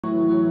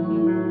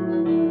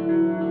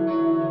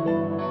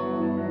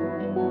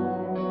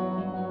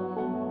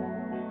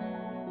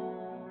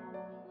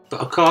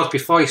of course,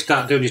 before you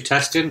start doing your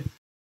testing,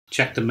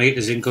 check the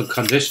meter's in good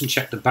condition,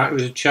 check the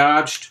batteries are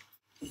charged,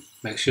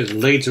 make sure the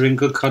leads are in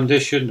good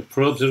condition, the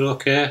probes are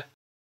okay.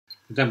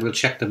 Then we'll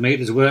check the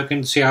meters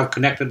working, see how I've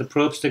connected the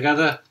probes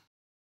together.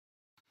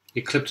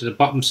 You clip to the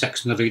bottom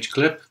section of each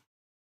clip,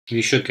 and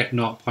you should get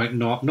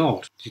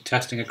 0.00. You're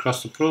testing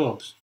across the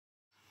probes.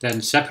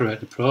 Then separate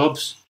the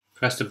probes,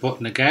 press the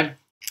button again.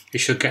 You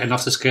should get an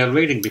off the scale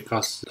reading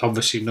because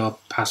obviously no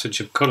passage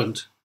of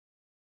current.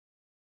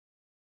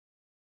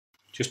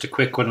 Just a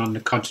quick one on the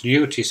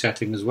continuity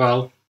setting as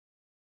well.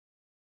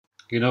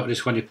 You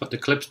notice when you put the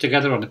clips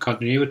together on the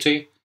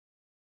continuity,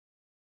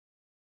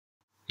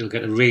 you'll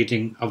get a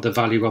reading of the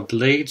value of the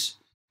leads.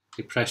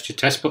 You press your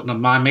test button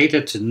on my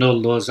meter to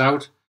null those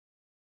out.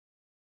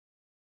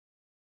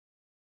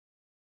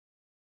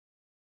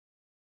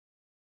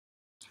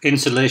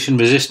 Insulation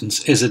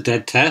resistance is a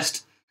dead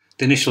test.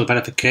 The initial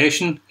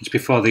verification is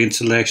before the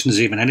insulation is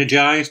even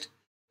energised.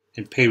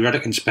 In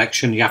periodic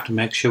inspection, you have to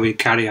make sure you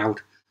carry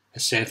out a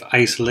safe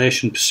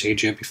isolation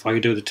procedure before you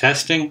do the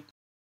testing.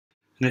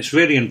 And it's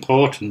really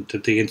important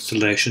that the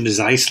installation is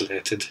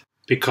isolated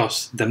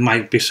because there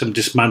might be some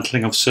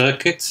dismantling of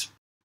circuits.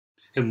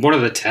 And one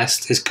of the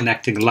tests is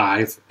connecting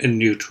live and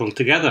neutral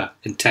together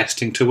in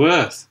testing to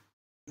earth.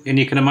 And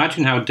you can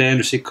imagine how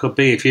dangerous it could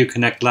be if you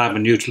connect live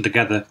and neutral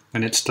together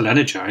and it's still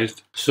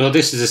energised. So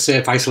this is a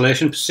safe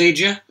isolation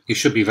procedure. You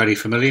should be very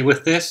familiar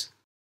with this.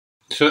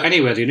 So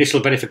anyway, the initial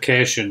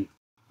verification,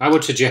 I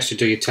would suggest you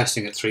do your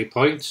testing at 3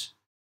 points.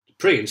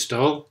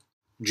 Pre-install,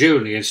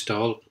 during the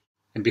install,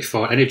 and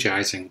before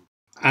energising.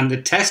 And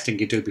the testing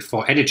you do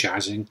before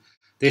energising,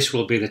 this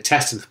will be the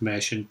test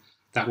information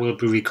that will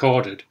be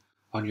recorded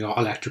on your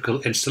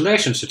electrical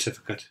installation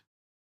certificate.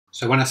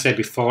 So when I say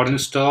before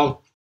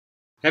install,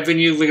 every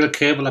new reel of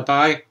cable I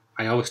buy,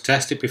 I always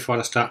test it before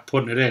I start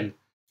putting it in.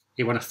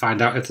 You want to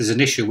find out if there's an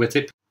issue with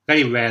it.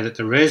 Very rare that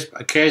there is, but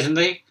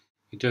occasionally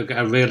you do get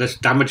a reel that's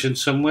damaging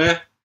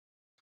somewhere.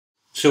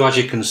 So as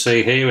you can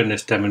see here in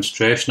this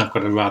demonstration, I've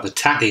got a rather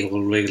tatty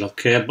old reel of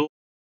cable.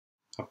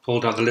 I've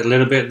pulled out the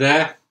little bit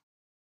there,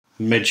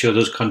 made sure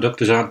those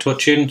conductors aren't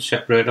touching,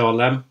 separate all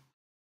them.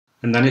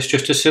 And then it's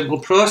just a simple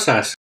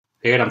process.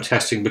 Here I'm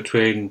testing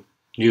between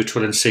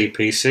neutral and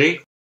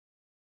CPC.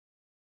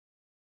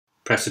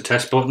 Press the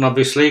test button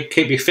obviously,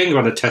 keep your finger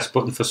on the test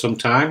button for some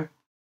time.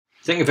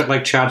 Think of it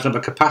like charging up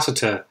a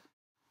capacitor.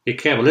 Your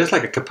cable is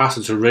like a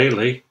capacitor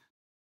really.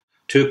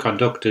 Two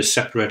conductors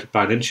separated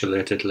by an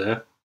insulated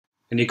layer.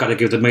 And you've got to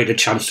give the meter a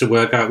chance to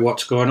work out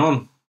what's going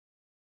on.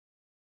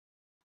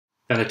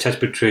 Then a test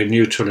between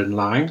neutral and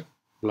line,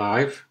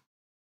 live.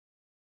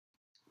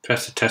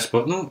 Press the test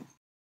button.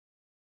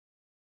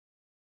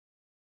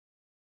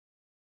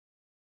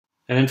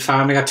 And then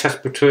finally I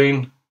test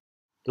between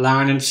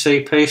line and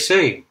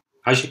CPC.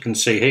 As you can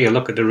see here,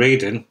 look at the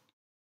reading.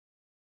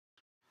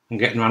 I'm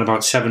getting around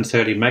about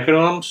 730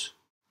 megaohms,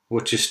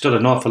 which is still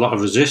an awful lot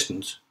of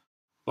resistance.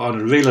 But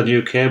on a reel of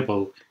new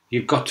cable,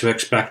 you've got to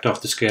expect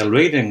off the scale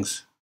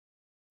readings.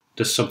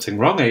 There's something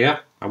wrong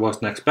here. I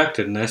wasn't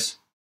expecting this.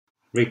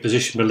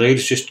 Reposition my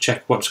leads, just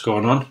check what's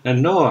going on,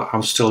 and no,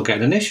 I'm still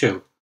getting an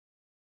issue.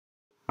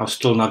 I'm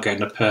still not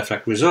getting a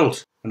perfect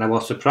result, and I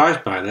was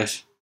surprised by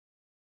this.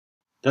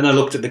 Then I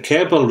looked at the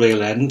cable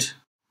reel end,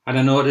 and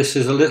I noticed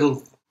there's a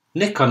little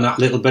nick on that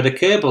little bit of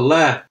cable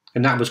there,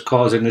 and that was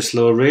causing this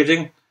low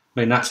reading. I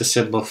mean, that's a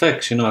simple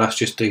fix, you know,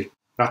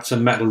 that's a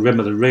metal rim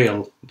of the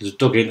reel that's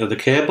dug into the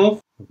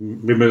cable.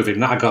 Removing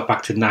that, I got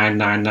back to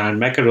 999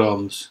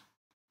 megaohms.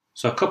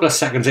 So a couple of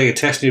seconds here,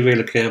 testing your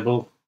reel of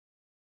cable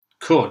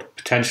could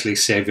potentially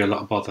save you a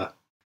lot of bother.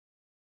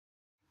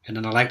 And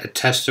then I like to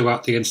test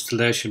throughout the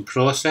installation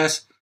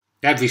process,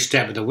 every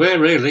step of the way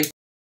really.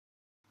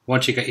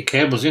 Once you get your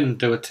cables in,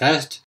 do a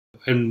test,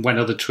 and when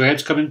other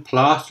trades come in,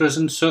 plasterers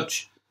and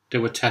such,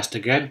 do a test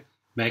again,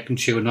 making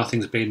sure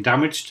nothing's been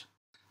damaged.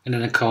 And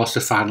then of course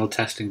the final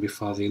testing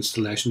before the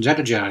installation's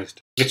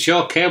energised. It's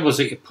your cables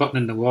that you're putting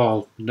in the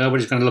wall,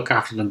 nobody's going to look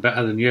after them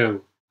better than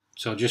you.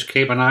 So just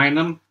keep an eye on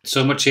them. It's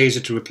so much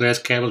easier to replace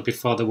cables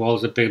before the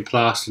walls are being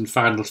plastered and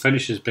final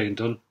finish is being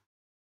done.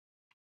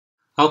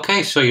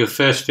 Okay, so your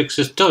first fix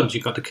is done,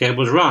 you've got the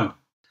cables run.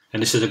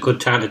 And this is a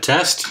good time to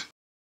test.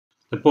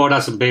 The board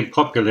hasn't been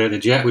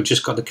populated yet, we've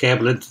just got the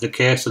cable into the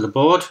case of the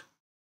board.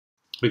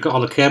 We've got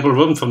all the cable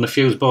run from the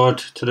fuse board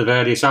to the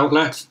various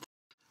outlets.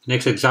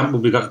 Next example,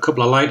 we've got a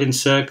couple of lighting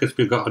circuits,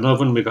 we've got an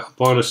oven, we've got a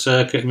boiler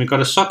circuit, and we've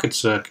got a socket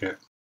circuit.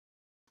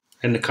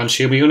 In the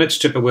consumer unit,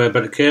 strip away a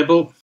bit of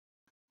cable.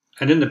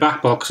 And in the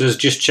back boxes,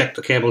 just check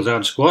the cables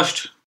aren't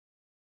squashed.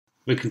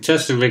 We can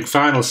test the ring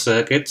final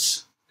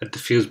circuits at the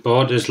fuse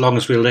board as long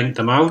as we link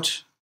them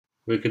out.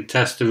 We can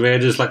test the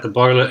radiators like the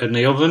boiler and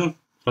the oven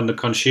from the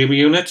consumer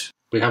unit.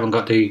 We haven't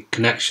got the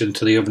connection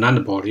to the oven and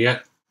the boiler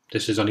yet.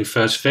 This is only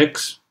first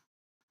fix.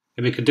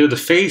 And we can do the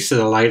feeds to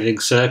the lighting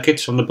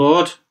circuits from the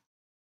board.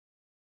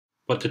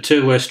 But the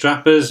two-way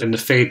strappers and the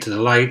feed to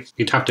the light,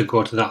 you'd have to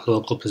go to that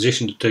local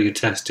position to do your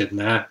testing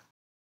there,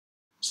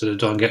 so they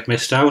don't get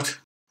missed out.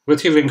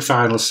 With your ring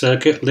final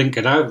circuit, link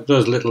it out.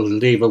 Those little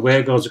lever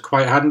wagles are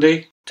quite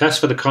handy.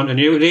 Test for the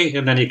continuity,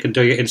 and then you can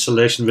do your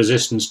insulation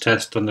resistance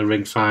test on the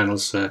ring final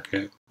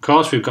circuit. Of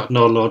course, we've got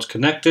no loads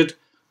connected.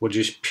 We're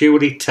just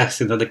purely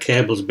testing that the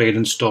cable's been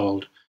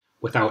installed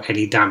without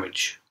any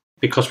damage.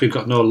 Because we've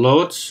got no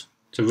loads,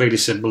 it's a really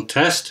simple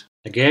test.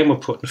 Again, we're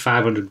putting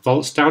 500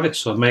 volts down it,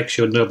 so make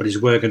sure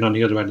nobody's working on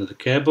the other end of the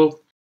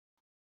cable.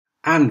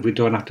 And we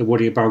don't have to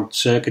worry about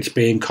circuits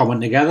being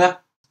common together.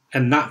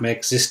 And that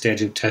makes this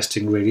stage of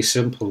testing really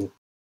simple.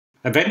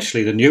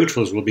 Eventually the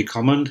neutrals will be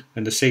commoned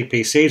and the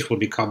CPCs will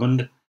be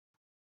commoned.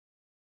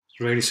 It's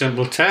a really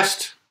simple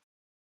test.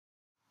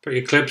 Put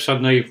your clips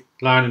on the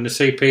line in the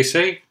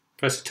CPC,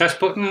 press the test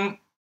button.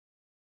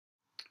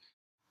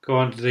 Go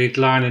on to the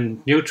line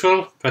in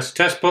neutral, press the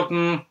test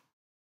button.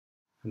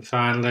 And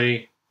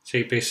finally,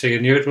 CPC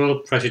and neutral,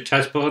 press your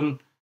test button.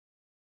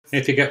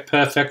 If you get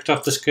perfect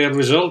off the scale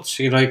results,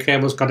 you know your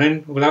cable's gone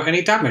in without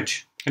any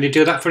damage. And you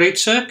do that for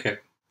each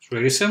circuit. It's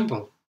really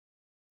simple.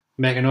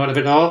 Make a note of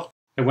it all.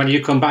 And when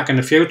you come back in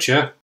the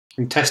future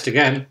and test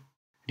again, and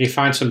you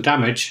find some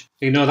damage,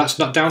 you know that's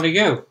not down to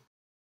you.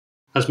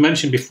 As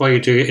mentioned before, you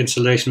do your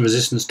insulation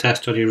resistance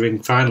test on your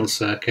ring final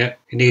circuit,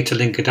 you need to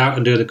link it out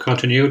and do the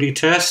continuity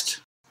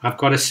test. I've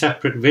got a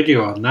separate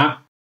video on that,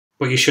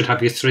 but you should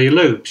have your 3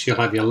 loops. You'll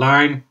have your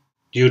line,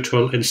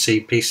 neutral and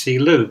CPC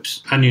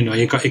loops, and you know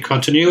you've got your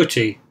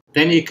continuity.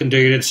 Then you can do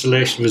your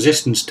insulation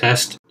resistance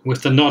test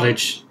with the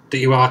knowledge that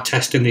you are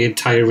testing the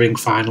entire ring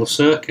final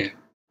circuit,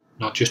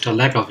 not just a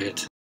leg of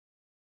it.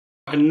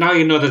 And now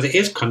you know that it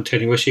is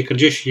continuous, you can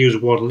just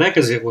use one leg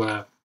as it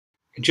were.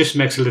 It just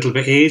makes it a little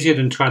bit easier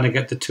than trying to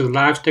get the 2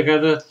 lives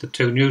together, the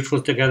 2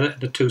 neutrals together,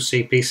 and the 2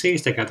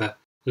 CPCs together.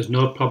 There's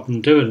no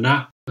problem doing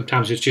that.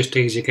 Sometimes it's just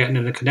easier getting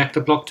in the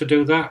connector block to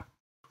do that.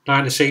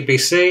 Line to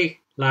CPC,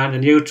 line to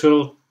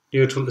neutral,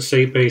 neutral to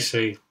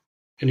CPC,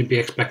 and you'd be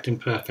expecting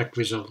perfect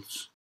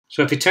results.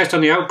 So if you test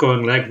on the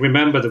outgoing leg,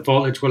 remember the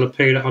voltage will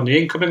appear on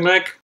the incoming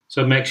leg,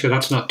 so make sure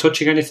that's not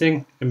touching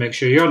anything, and make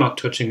sure you're not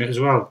touching it as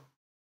well.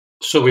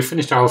 So we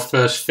finished our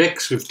first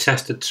fix, we've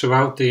tested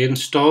throughout the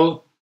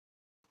install.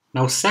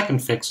 Now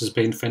second fix has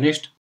been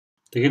finished.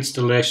 The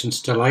installation's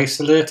still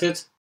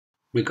isolated.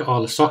 We've got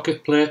all the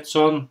socket plates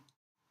on,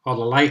 all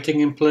the lighting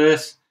in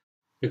place,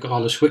 we've got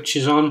all the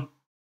switches on.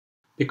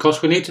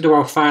 Because we need to do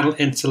our final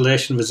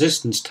insulation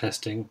resistance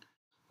testing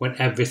when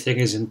everything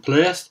is in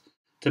place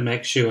to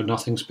make sure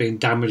nothing's been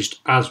damaged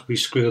as we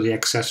screw the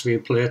accessory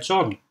plates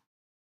on.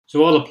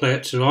 So all the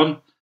plates are on,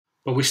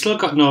 but we still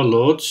got no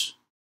loads.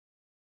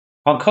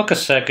 On cooker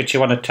circuits you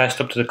want to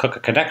test up to the cooker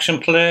connection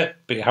plate,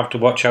 but you have to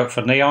watch out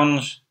for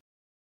neons.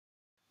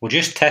 We're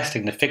just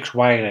testing the fixed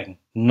wiring,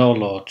 no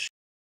loads.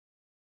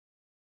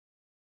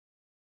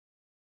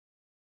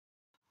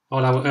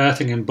 All our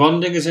earthing and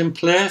bonding is in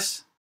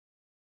place.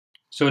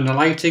 So in the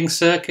lighting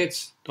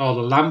circuits, all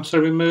the lamps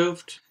are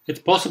removed. It's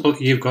possible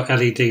you've got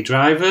LED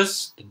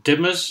drivers, the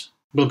dimmers.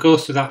 We'll go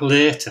through that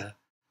later.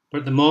 But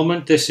at the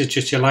moment, this is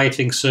just your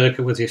lighting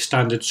circuit with your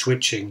standard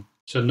switching.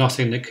 So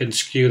nothing that can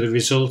skew the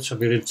results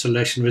of your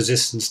insulation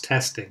resistance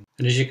testing.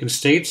 And as you can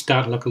see, it's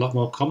starting to look a lot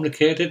more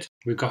complicated.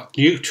 We've got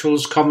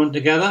neutrals common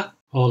together.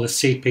 All the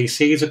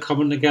CPCs are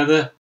common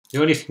together. The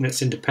only thing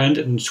that's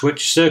independent and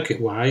switched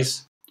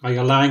circuit-wise are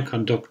your line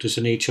conductors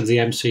in each of the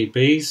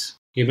MCBs.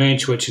 Your main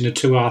switch and the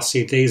 2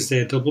 RCDs,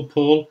 they're double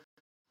pole.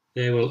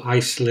 They will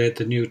isolate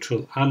the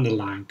neutral and the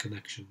line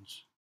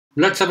connections.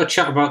 Let's have a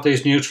chat about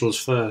these neutrals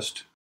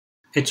first.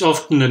 It's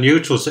often the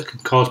neutrals that can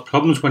cause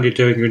problems when you're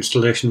doing your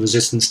installation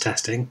resistance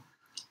testing.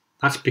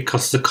 That's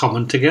because they're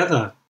common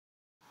together.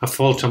 A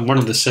fault on one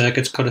of the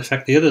circuits could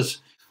affect the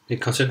others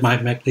because it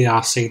might make the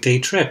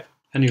RCD trip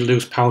and you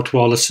lose power to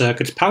all the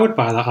circuits powered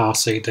by that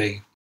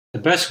RCD. The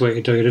best way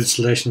to do your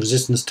installation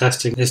resistance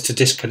testing is to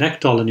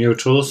disconnect all the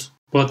neutrals,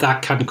 but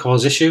that can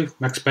cause issue,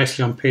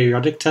 especially on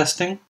periodic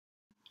testing.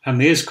 And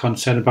there is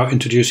concern about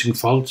introducing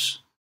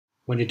faults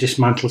when you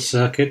dismantle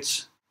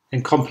circuits.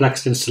 In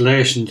complex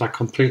installations, I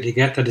completely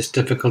get that it's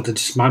difficult to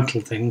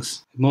dismantle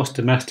things. In most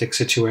domestic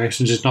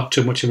situations, it's not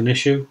too much of an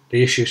issue.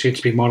 The issue seems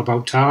to be more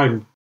about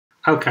time.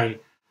 Okay,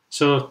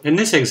 so in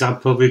this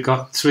example, we've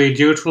got 3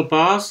 neutral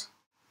bars.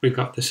 We've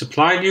got the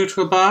supply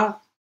neutral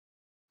bar,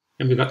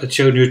 and we've got the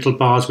 2 neutral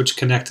bars which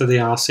connect to the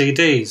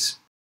RCDs.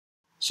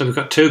 So we've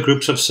got 2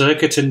 groups of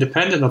circuits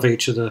independent of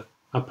each other,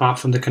 apart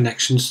from the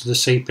connections to the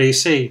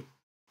CPC.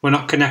 We're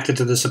not connected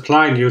to the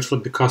supply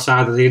neutral because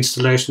either the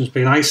installation's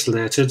been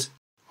isolated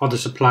or the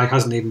supply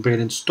hasn't even been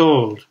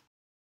installed.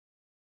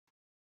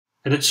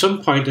 And at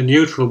some point the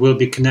neutral will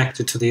be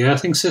connected to the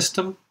earthing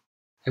system,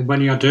 and when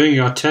you're doing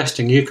your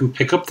testing you can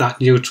pick up that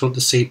neutral to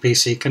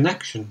CPC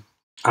connection.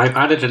 I've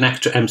added an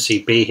extra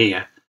MCB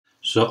here,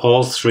 so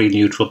all 3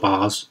 neutral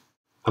bars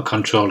are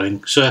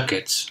controlling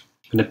circuits.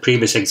 In the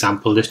previous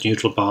example, this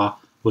neutral bar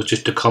was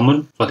just a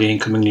common for the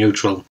incoming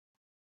neutral.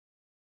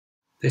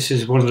 This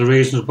is one of the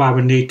reasons why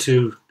we need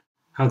to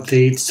have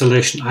the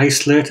installation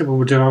isolated when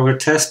we do our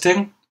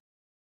testing,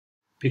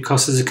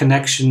 because there's a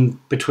connection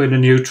between the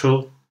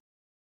neutral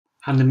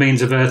and the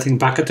means of earthing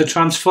back at the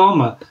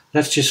transformer.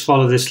 Let's just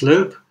follow this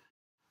loop.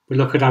 We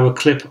look at our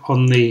clip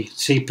on the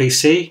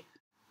CPC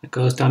It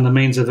goes down the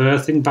means of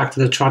earthing back to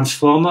the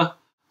transformer,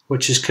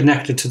 which is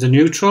connected to the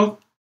neutral.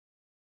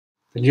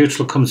 The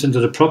neutral comes into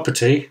the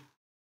property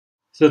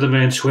through the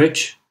main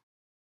switch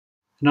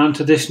and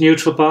onto this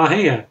neutral bar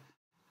here.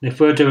 And if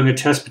we're doing a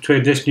test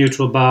between this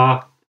neutral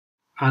bar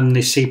and the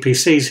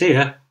CPCs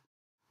here,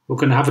 we're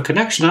going to have a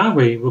connection, aren't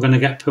we? We're going to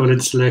get poor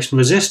installation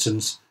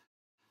resistance.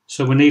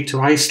 So we need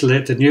to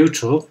isolate the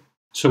neutral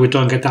so we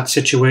don't get that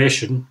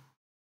situation.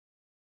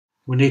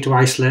 We need to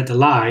isolate the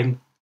line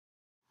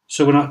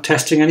so we're not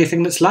testing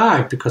anything that's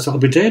live, because that'll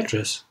be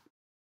dangerous.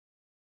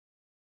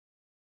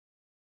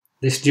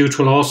 This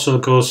neutral also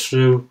goes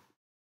through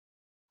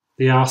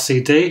the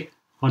RCD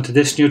onto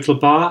this neutral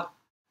bar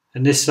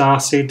and this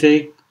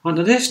RCD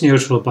onto this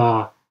neutral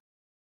bar.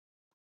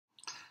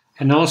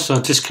 And also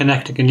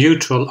disconnecting a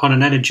neutral on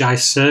an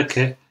energized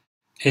circuit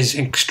is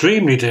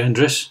extremely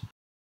dangerous,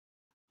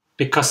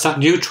 because that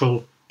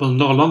neutral will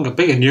no longer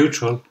be a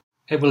neutral,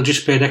 it will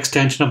just be an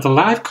extension of the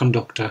live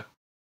conductor.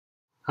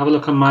 Have a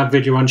look on my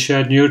video on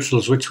shared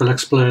neutrals, which will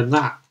explain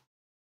that.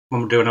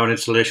 When we're doing our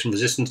insulation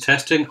resistance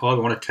testing, all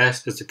we want to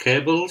test is the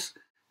cables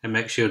and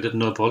make sure that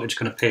no voltage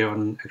can appear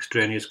on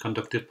extraneous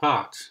conductive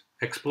parts,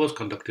 exposed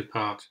conductive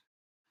parts.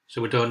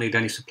 So we don't need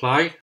any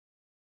supply.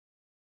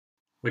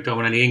 We don't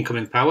want any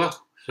incoming power,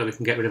 so we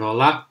can get rid of all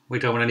that. We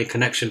don't want any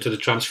connection to the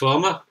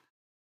transformer.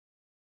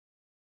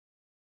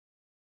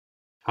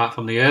 Apart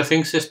from the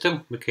earthing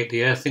system, we keep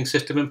the earthing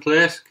system in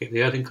place, keep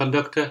the earthing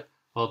conductor,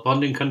 all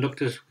bonding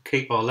conductors, we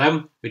keep all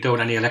them. We don't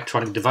want any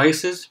electronic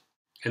devices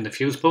in the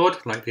fuse board,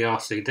 like the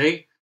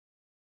RCD.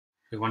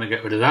 We want to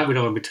get rid of that, we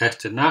don't want to be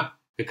testing that.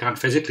 We can't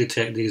physically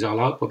take these all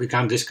out, but we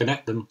can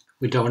disconnect them.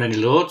 We don't want any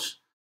loads,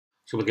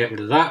 so we'll get rid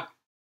of that.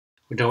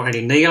 We don't want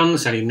any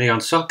neons, any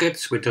neon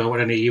sockets, we don't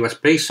want any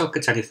USB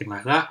sockets, anything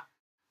like that.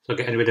 So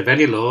getting rid of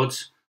any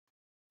loads.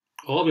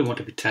 All we want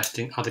to be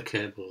testing are the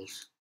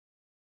cables.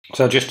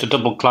 So just to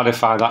double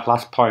clarify that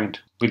last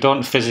point, we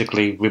don't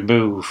physically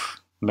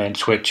remove main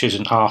switches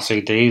and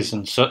RCDs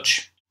and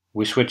such.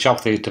 We switch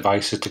off these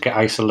devices to get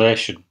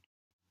isolation.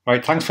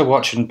 Right, thanks for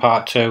watching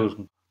part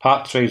 2.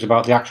 Part 3 is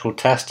about the actual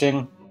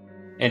testing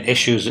and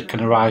issues that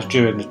can arise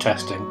during the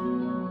testing.